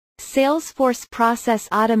Salesforce Process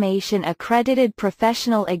Automation Accredited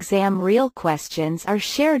Professional Exam real questions are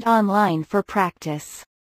shared online for practice.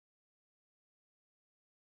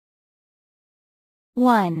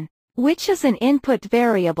 1. Which is an input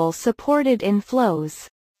variable supported in flows?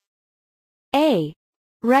 A.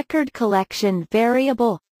 Record collection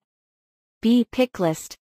variable. B.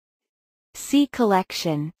 Picklist. C.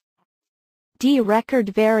 Collection. D. Record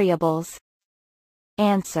variables.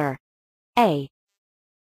 Answer. A.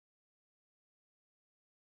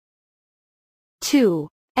 2.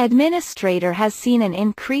 Administrator has seen an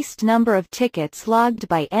increased number of tickets logged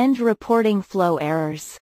by end reporting flow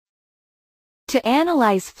errors. To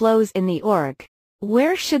analyze flows in the org,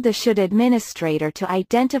 where should administrator to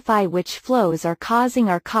identify which flows are causing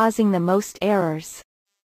the most errors?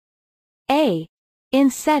 A. In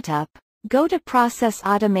Setup, go to Process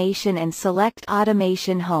Automation and select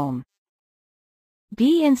Automation Home.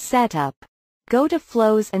 B. In Setup, go to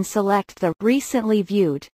Flows and select the Recently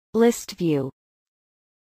Viewed list view.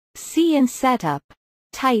 C. In Setup,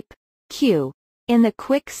 type Queue in the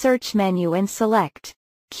Quick Search menu and select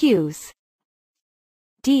Queues.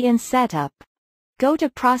 D. In Setup, go to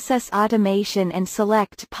Process Automation and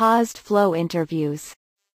select Paused Flow Interviews.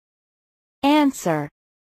 Answer.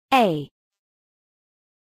 A.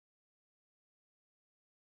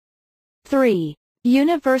 3.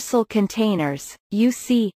 Universal Containers,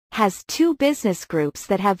 UC, has two business groups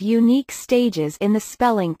that have unique stages in the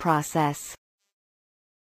spelling process.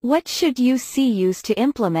 What should UC use to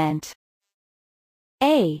implement?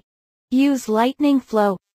 A. Use Lightning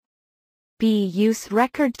Flow. B. Use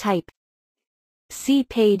Record Type. C.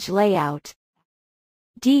 Page Layout.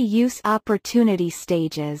 D. Use Opportunity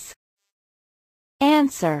Stages.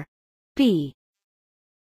 Answer. B.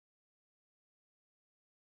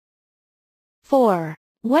 4.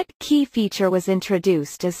 What key feature was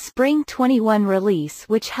introduced as Spring 21 release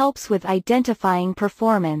which helps with identifying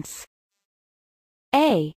performance?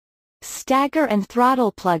 A. Stagger and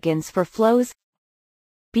throttle plugins for flows.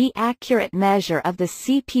 B. Accurate measure of the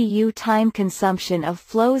CPU time consumption of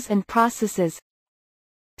flows and processes.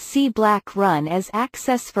 C. Black Run as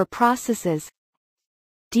access for processes.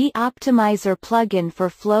 D. Optimizer plugin for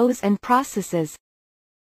flows and processes.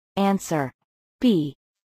 Answer. B.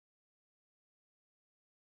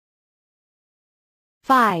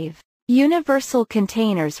 5. Universal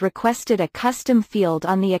Containers requested a custom field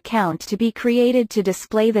on the account to be created to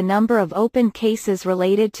display the number of open cases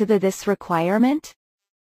related to this requirement.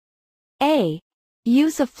 A.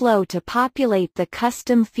 Use a flow to populate the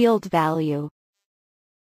custom field value.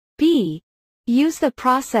 B. Use the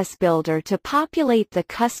process builder to populate the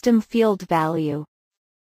custom field value.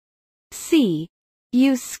 C.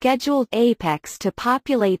 Use scheduled Apex to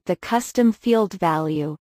populate the custom field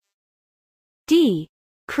value. D.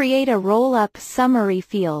 Create a roll-up summary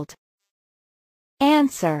field.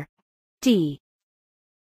 Answer. D.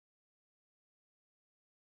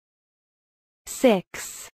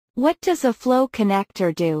 6. What does a flow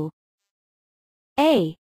connector do?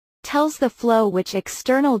 A. Tells the flow which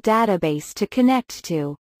external database to connect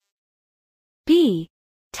to. B.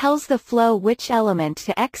 Tells the flow which element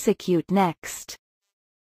to execute next.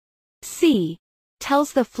 C.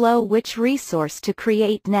 Tells the flow which resource to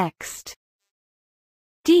create next.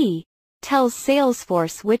 D. Tells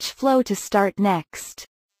Salesforce which flow to start next.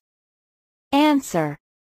 Answer.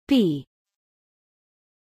 B.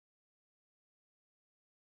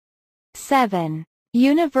 7.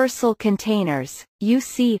 Universal Containers,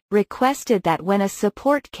 UC, requested that when a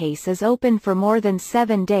support case is open for more than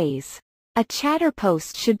 7 days, a chatter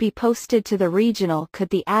post should be posted to the regional.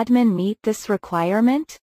 Could the admin meet this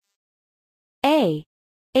requirement? A.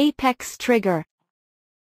 Apex Trigger.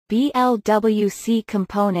 B. LWC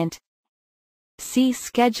Component. C.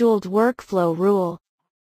 Scheduled Workflow Rule.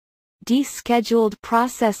 D. Scheduled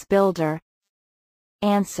Process Builder.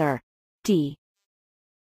 Answer. D.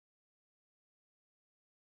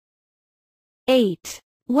 8.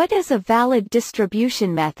 What is a valid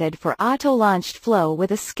distribution method for auto-launched flow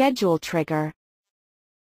with a schedule trigger?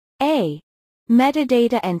 A.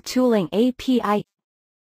 Metadata and Tooling API.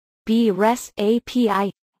 B. REST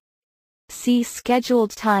API. C.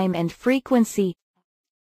 Scheduled Time and Frequency.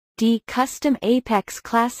 D. Custom Apex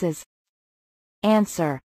Classes.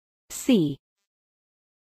 Answer. C.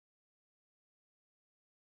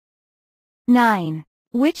 9.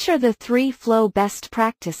 Which are the 3 flow best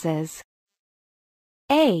practices?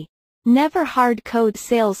 A. Never hard-code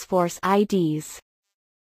Salesforce IDs.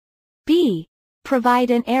 B.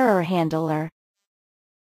 Provide an error handler.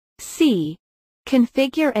 C.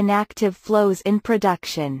 Configure inactive flows in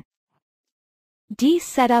production. D.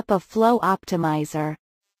 Set up a flow optimizer.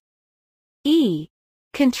 E.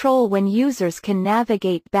 control when users can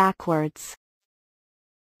navigate backwards.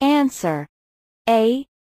 Answer: A,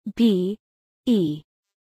 B, E.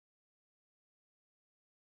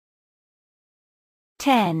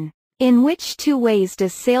 10. In which two ways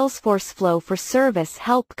does Salesforce Flow for Service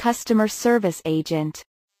help customer service agent?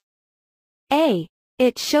 A.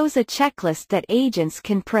 It shows a checklist that agents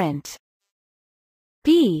can print.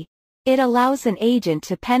 B. It allows an agent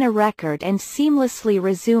to pen a record and seamlessly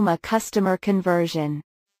resume a customer conversion.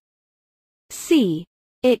 C.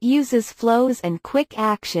 It uses flows and quick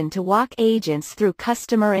action to walk agents through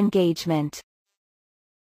customer engagement.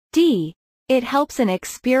 D. It helps an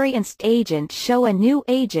experienced agent show a new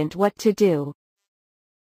agent what to do.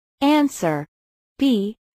 Answer: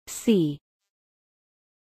 B, C.